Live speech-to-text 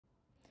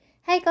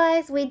Hey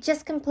guys, we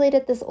just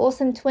completed this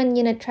awesome twin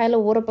unit trailer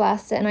water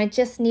blaster and I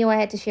just knew I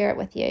had to share it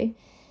with you.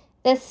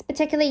 This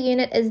particular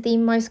unit is the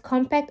most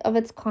compact of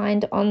its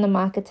kind on the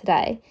market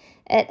today.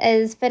 It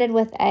is fitted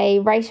with a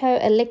RATO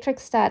electric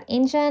start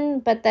engine,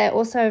 but they're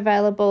also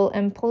available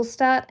in pull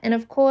start, and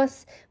of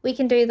course we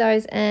can do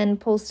those in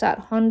pull start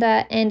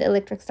Honda and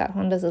electric start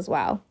Hondas as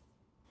well.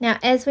 Now,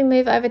 as we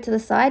move over to the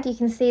side, you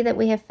can see that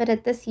we have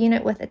fitted this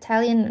unit with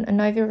Italian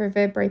Annovi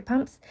Reverberi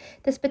pumps.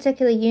 This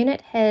particular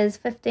unit has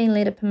 15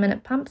 litre per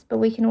minute pumps, but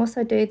we can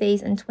also do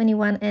these in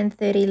 21 and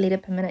 30 litre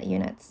per minute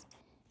units.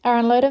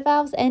 Our unloader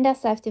valves and our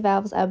safety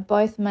valves are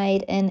both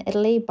made in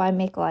Italy by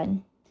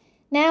Mechline.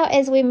 Now,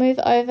 as we move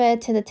over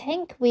to the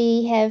tank,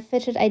 we have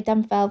fitted a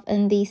dump valve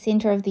in the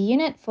centre of the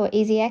unit for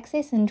easy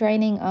access and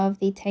draining of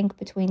the tank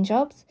between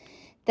jobs.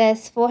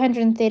 This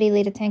 430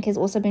 litre tank has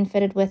also been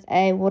fitted with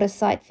a water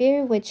sight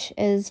view, which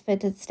is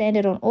fitted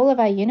standard on all of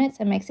our units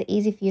and makes it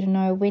easy for you to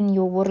know when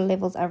your water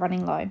levels are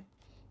running low.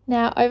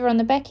 Now, over on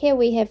the back here,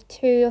 we have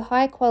two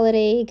high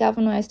quality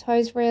galvanised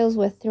hose reels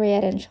with 3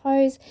 8-inch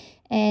hose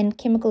and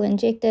chemical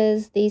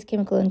injectors. These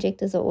chemical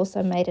injectors are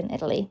also made in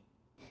Italy.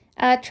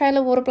 Our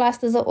trailer water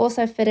blasters are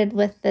also fitted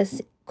with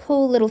this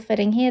cool little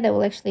fitting here that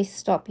will actually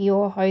stop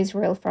your hose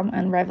reel from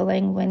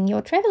unraveling when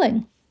you're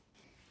traveling.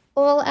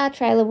 All our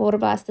trailer water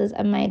blasters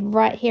are made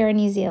right here in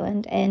New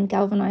Zealand and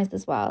galvanised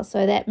as well,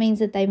 so that means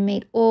that they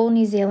meet all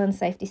New Zealand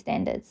safety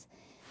standards.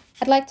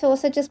 I'd like to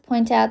also just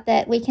point out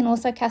that we can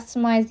also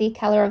customise the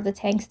colour of the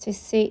tanks to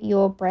suit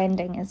your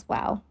branding as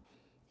well.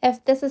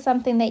 If this is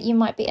something that you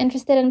might be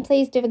interested in,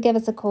 please do give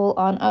us a call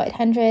on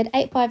 0800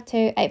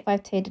 852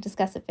 852 to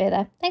discuss it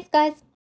further. Thanks guys!